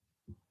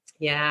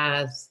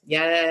 Yes.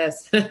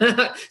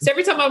 So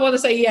every time I want to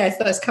say yes,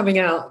 that's coming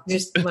out.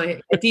 Just my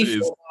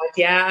default.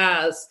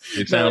 Yes.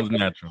 It sounds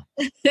natural.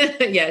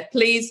 Yeah.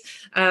 Please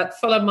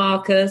follow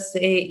Marcus.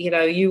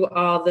 You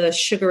are the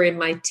sugar in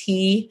my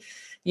tea.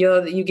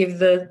 You give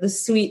the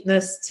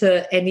sweetness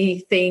to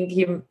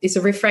anything. It's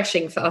a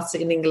refreshing for us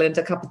in England.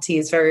 A cup of tea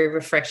is very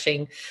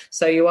refreshing.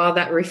 So you are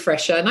that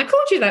refresher. And I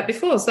called you that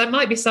before, so that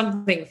might be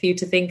something for you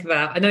to think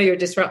about. I know you're a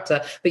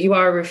disruptor, but you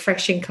are a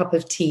refreshing cup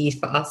of tea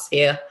for us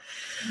here.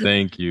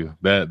 Thank you.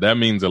 That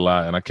means a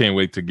lot. And I can't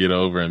wait to get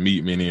over and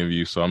meet many of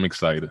you. So I'm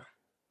excited.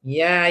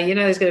 Yeah,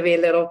 there's going to be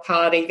a little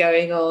party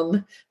going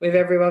on with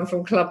everyone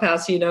from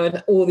Clubhouse,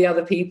 and all the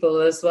other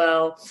people as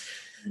well.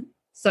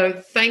 So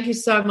thank you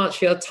so much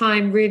for your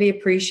time. Really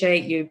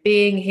appreciate you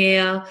being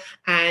here.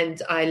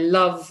 And I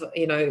love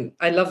you.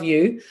 I love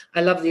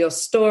your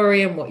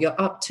story and what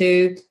you're up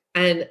to.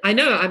 And I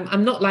know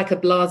I'm not like a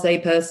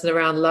blasé person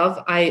around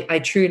love. I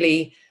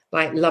truly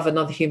love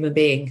another human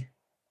being.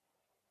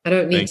 I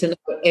don't need to know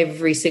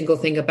every single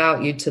thing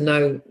about you to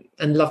know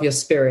and love your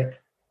spirit.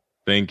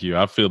 Thank you.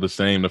 I feel the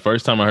same. The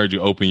first time I heard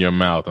you open your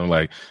mouth, I'm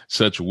like,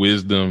 such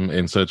wisdom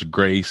and such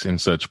grace and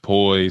such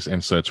poise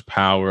and such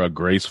power, a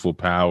graceful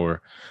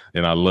power.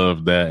 And I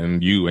love that,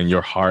 and you and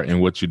your heart and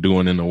what you're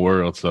doing in the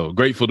world. So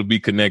grateful to be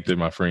connected,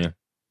 my friend.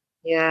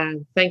 Yeah.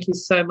 Thank you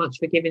so much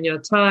for giving your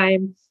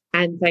time.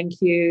 And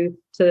thank you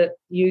to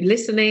you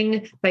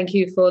listening. Thank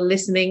you for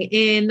listening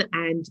in.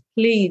 And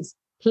please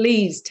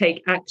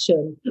take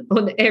action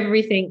on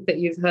everything that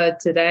you've heard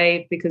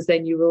today, because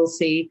then you'll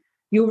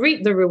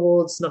reap the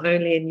rewards, not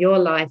only in your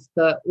life,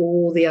 but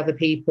all the other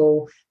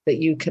people that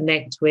you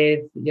connect with,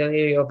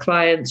 your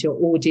clients, your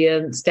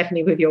audience,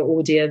 definitely with your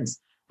audience,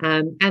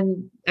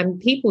 and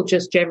people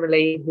just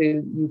generally who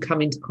you come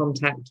into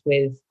contact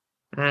with.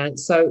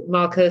 So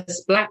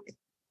Marcus Black,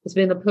 it's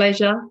been a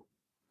pleasure.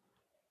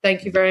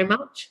 Thank you very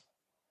much.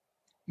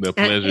 The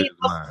pleasure is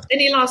mine.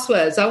 Any last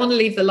words? I want to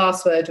leave the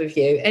last word with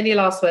you. Any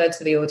last word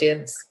to the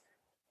audience?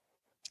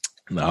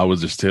 No, I would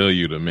just tell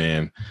you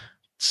to,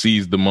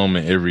 seize the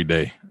moment every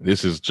day.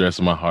 This is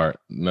just my heart.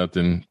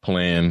 Nothing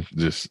planned.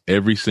 Just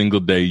every single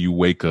day you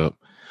wake up,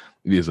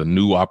 there's a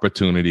new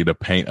opportunity to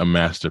paint a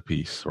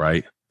masterpiece,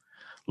 right?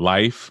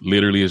 Life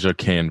literally is your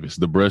canvas.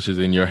 The brush is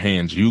in your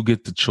hands. You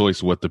get the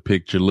choice what the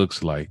picture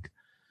looks like.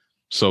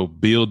 So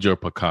build your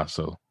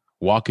Picasso.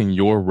 Walk in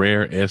your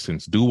rare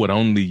essence. Do what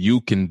only you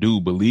can do.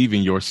 Believe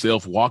in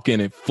yourself. Walk in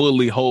it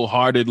fully,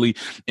 wholeheartedly,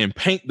 and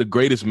paint the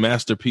greatest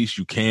masterpiece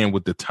you can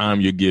with the time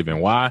you're given.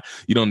 Why?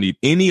 You don't need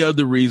any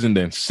other reason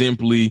than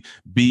simply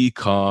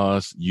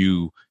because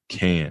you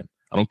can.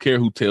 I don't care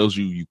who tells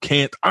you you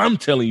can't. I'm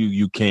telling you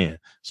you can.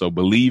 So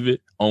believe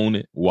it, own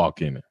it,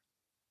 walk in it.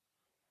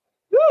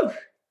 Woo!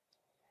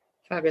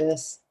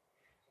 Fabulous.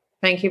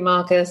 Thank you,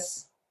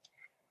 Marcus.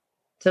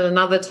 Till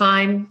another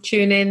time,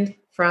 tune in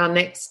for our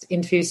next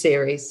interview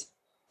series.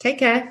 Take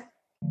care.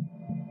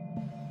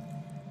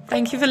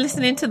 Thank you for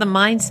listening to the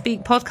Mind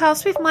Speak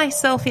podcast with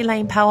myself,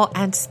 Elaine Powell,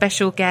 and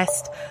special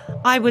guest.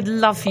 I would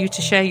love for you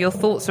to share your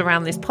thoughts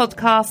around this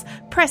podcast.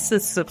 Press the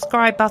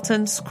subscribe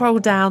button, scroll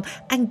down,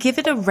 and give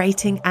it a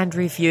rating and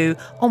review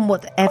on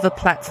whatever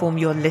platform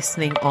you're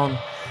listening on.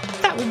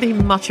 That would be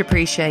much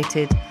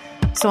appreciated.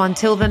 So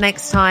until the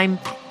next time,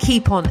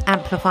 keep on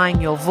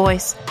amplifying your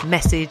voice,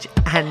 message,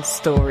 and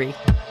story.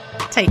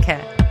 Take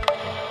care.